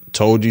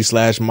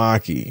 /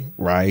 Maki,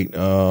 right?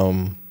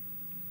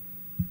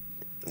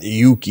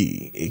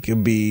 Yuki, it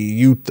could be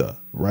Yuta,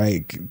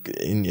 right?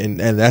 And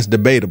that's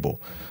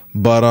debatable,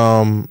 but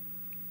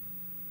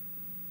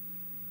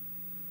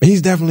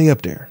he's definitely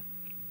up there.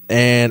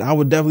 And I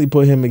would definitely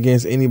put him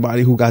against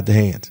anybody who got the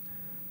hands.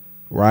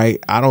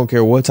 Right? I don't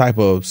care what type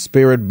of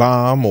spirit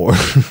bomb or,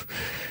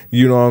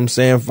 you know what I'm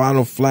saying,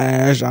 Final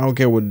Flash. I don't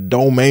care what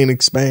domain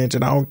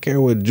expansion. I don't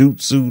care what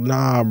jutsu.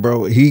 Nah,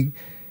 bro.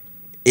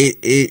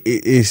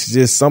 It's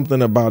just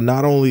something about,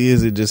 not only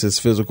is it just his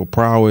physical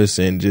prowess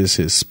and just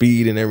his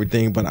speed and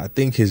everything, but I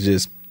think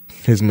his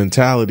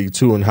mentality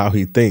too and how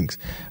he thinks.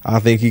 I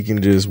think he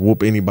can just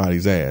whoop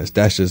anybody's ass.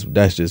 That's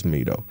just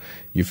me though.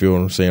 You feel what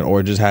I'm saying?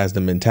 Or just has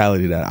the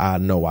mentality that I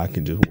know I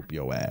can just whoop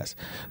your ass.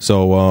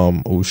 So,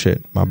 oh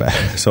shit, my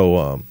bad.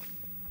 So,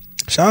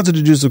 shout out to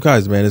Jujutsu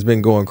Kaisen, man. It's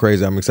been going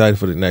crazy. I'm excited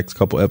for the next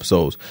couple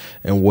episodes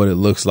and what it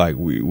looks like.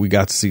 We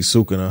got to see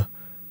Sukuna,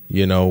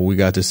 you know, we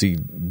got to see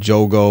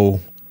Jogo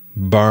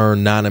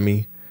burn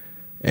Nanami,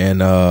 and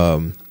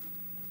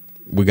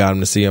we got him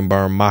to see him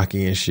burn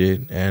Maki and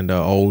shit, and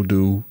old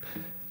dude.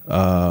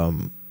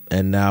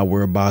 And now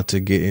we're about to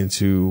get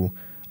into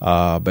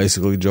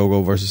basically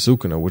Jogo versus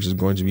Sukuna, which is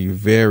going to be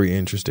very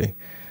interesting.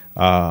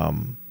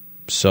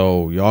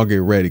 So y'all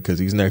get ready, because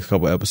these next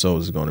couple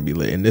episodes is going to be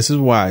lit. And this is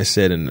why I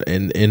said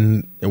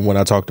in when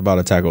I talked about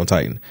Attack on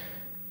Titan,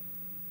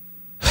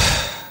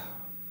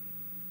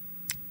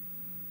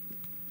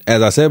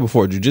 as I said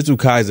before, Jujutsu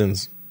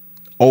Kaisen's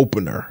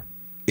opener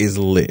is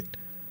lit.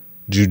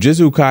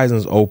 Jujutsu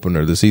Kaisen's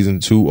opener, the season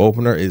 2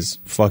 opener, is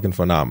fucking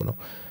phenomenal.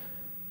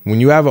 When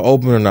you have an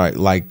opener night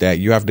like that,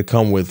 you have to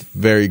come with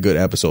very good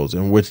episodes,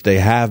 in which they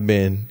have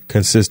been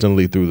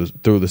consistently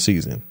through the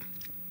season.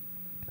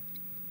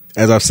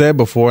 As I've said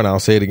before, and I'll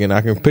say it again,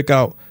 I can pick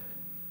out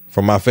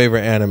from my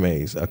favorite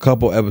animes a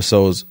couple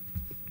episodes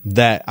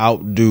that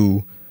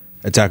outdo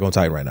Attack on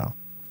Titan right now.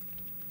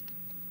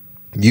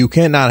 You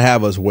cannot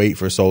have us wait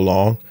for so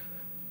long,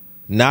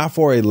 not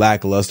for a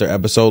lackluster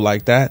episode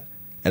like that.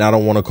 And I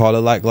don't want to call it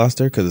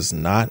lackluster, because it's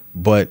not,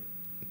 but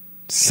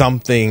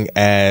something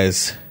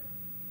as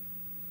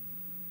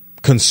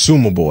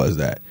consumable as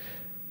that.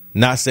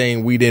 Not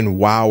saying we didn't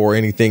wow or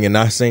anything, and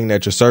not saying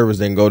that your servers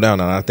didn't go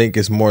down. And I think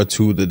it's more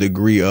to the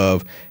degree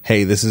of,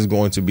 hey, this is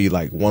going to be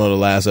like one of the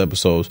last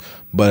episodes,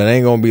 but it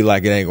ain't going to be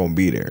like it ain't going to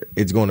be there.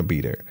 It's going to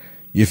be there.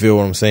 You feel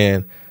what I'm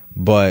saying?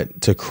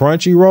 But to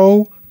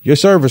Crunchyroll, your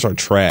servers are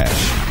trash.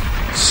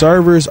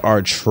 Servers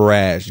are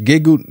trash.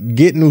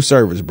 Get new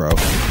servers, bro.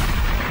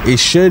 It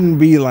shouldn't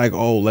be like,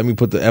 oh, let me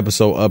put the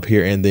episode up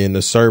here and then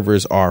the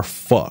servers are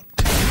fucked.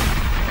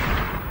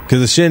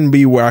 Because it shouldn't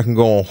be where I can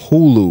go on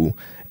Hulu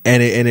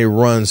and it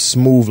runs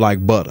smooth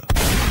like butter.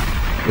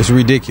 It's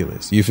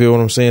ridiculous. You feel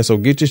what I'm saying? So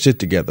get your shit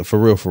together. For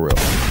real, for real.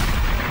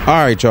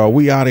 All right, y'all.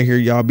 We out of here.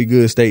 Y'all be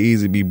good. Stay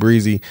easy. Be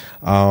breezy.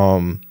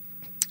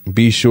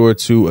 Be sure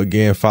to,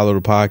 again, follow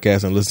the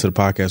podcast and listen to the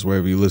podcast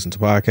wherever you listen to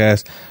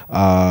podcasts.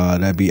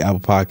 That'd be Apple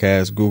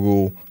Podcasts,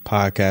 Google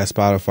Podcasts,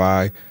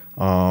 Spotify.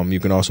 You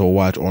can also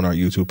watch on our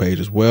YouTube page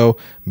as well.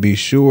 Be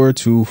sure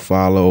to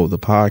follow the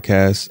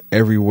podcast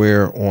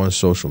everywhere on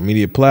social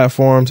media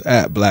platforms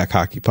at Black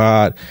Haki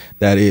Pod.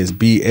 That is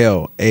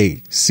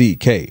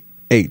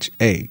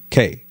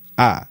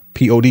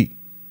BLACKHAKIPOD.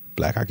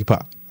 Black Haki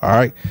Pod. All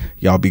right.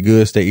 Y'all be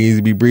good. Stay easy.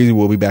 Be breezy.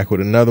 We'll be back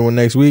with another one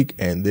next week.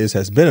 And this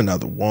has been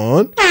another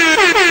one.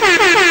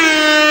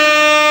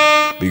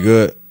 Be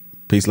good.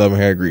 Peace, love,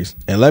 and hair grease.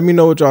 And let me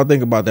know what y'all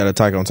think about that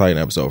Attack on Titan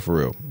episode, for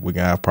real. We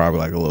can have probably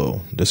like a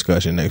little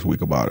discussion next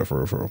week about it,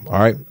 for real. All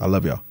right. I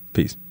love y'all.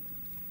 Peace.